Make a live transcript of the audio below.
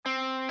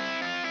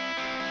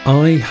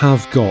I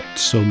have got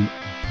some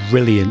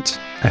brilliant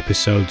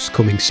episodes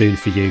coming soon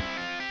for you.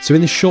 So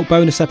in this short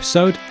bonus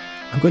episode,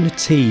 I'm going to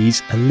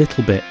tease a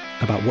little bit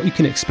about what you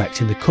can expect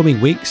in the coming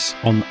weeks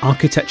on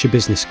Architecture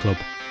Business Club,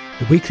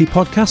 the weekly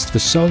podcast for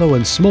solo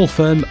and small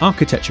firm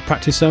architecture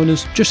practice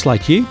owners just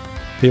like you,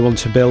 who want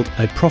to build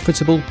a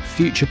profitable,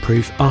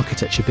 future-proof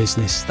architecture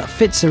business that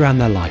fits around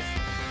their life.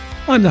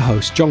 I'm the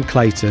host, John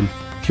Clayton.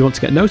 If you want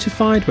to get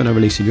notified when I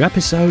release a new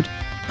episode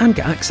and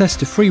get access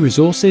to free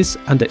resources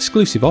and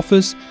exclusive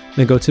offers,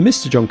 then go to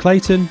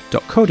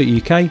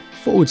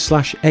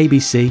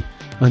mrjohnclayton.co.uk/ABC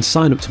and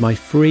sign up to my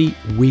free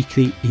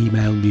weekly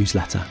email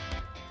newsletter.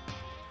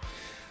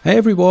 Hey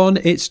everyone,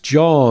 it's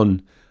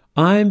John.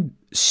 I'm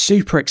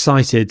super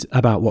excited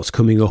about what's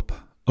coming up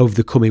over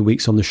the coming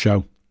weeks on the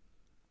show.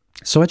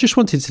 So I just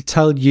wanted to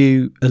tell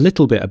you a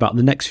little bit about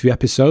the next few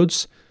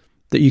episodes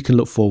that you can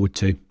look forward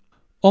to.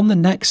 On the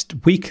next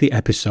weekly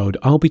episode,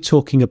 I'll be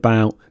talking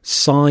about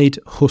side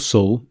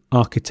hustle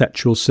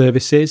architectural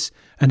services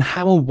and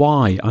how and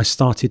why I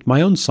started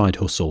my own side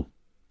hustle.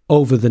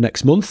 Over the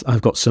next month,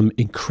 I've got some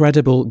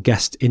incredible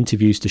guest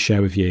interviews to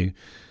share with you.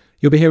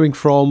 You'll be hearing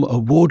from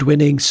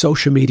award-winning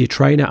social media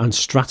trainer and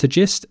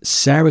strategist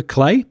Sarah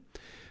Clay,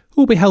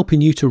 who will be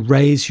helping you to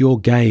raise your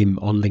game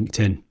on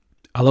LinkedIn.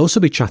 I'll also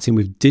be chatting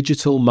with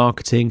digital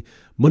marketing,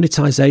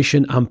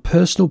 monetization and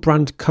personal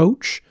brand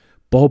coach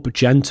Bob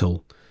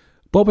Gentle.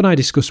 Bob and I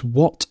discuss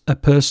what a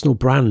personal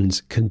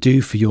brand can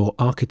do for your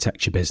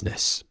architecture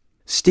business.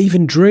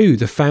 Stephen Drew,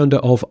 the founder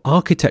of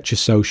Architecture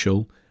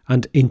Social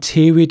and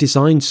Interior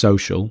Design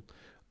Social,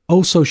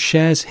 also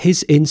shares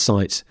his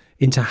insights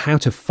into how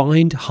to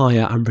find,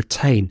 hire and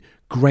retain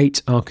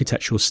great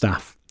architectural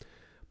staff.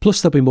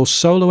 Plus there'll be more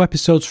solo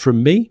episodes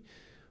from me,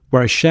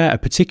 where I share a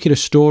particular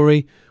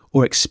story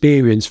or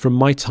experience from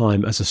my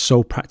time as a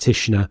sole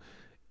practitioner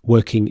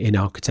working in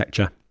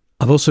architecture.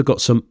 I've also got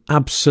some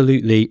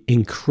absolutely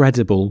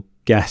incredible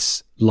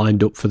guests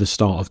lined up for the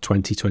start of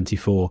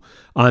 2024.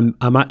 I'm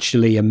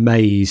actually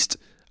amazed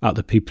at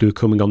the people who are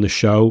coming on the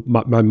show.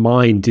 My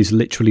mind is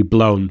literally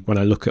blown when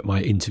I look at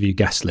my interview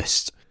guest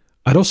list.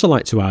 I'd also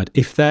like to add,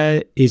 if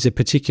there is a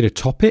particular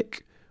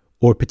topic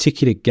or a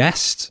particular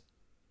guest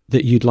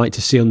that you'd like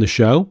to see on the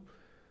show,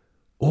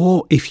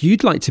 or if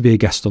you'd like to be a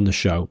guest on the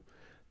show,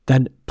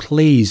 then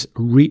please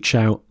reach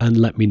out and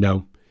let me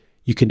know.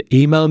 You can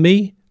email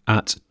me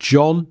at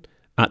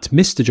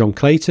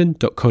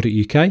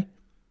john@mrjohnclayton.co.uk,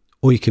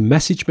 or you can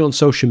message me on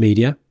social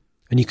media,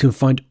 and you can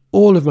find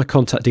all of my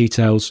contact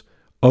details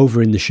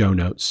over in the show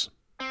notes.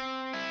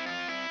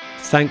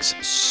 Thanks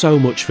so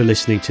much for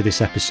listening to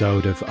this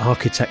episode of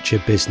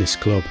Architecture Business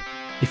Club.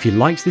 If you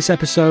liked this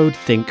episode,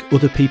 think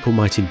other people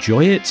might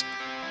enjoy it,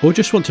 or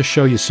just want to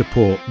show your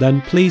support,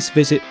 then please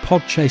visit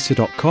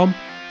podchaser.com,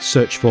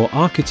 search for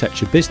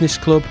Architecture Business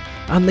Club,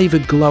 and leave a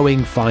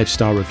glowing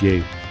 5-star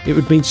review. It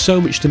would mean so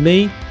much to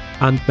me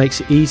and makes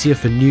it easier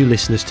for new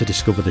listeners to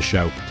discover the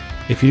show.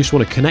 If you just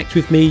want to connect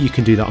with me, you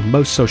can do that on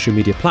most social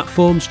media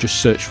platforms. Just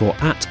search for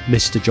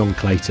 @Mr. John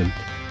Clayton.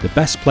 The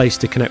best place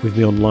to connect with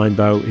me online,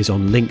 though, is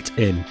on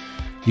LinkedIn.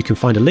 You can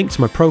find a link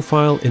to my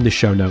profile in the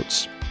show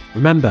notes.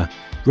 Remember,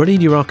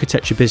 running your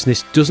architecture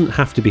business doesn't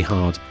have to be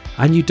hard,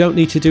 and you don't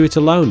need to do it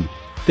alone.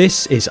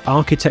 This is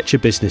Architecture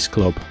Business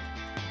Club,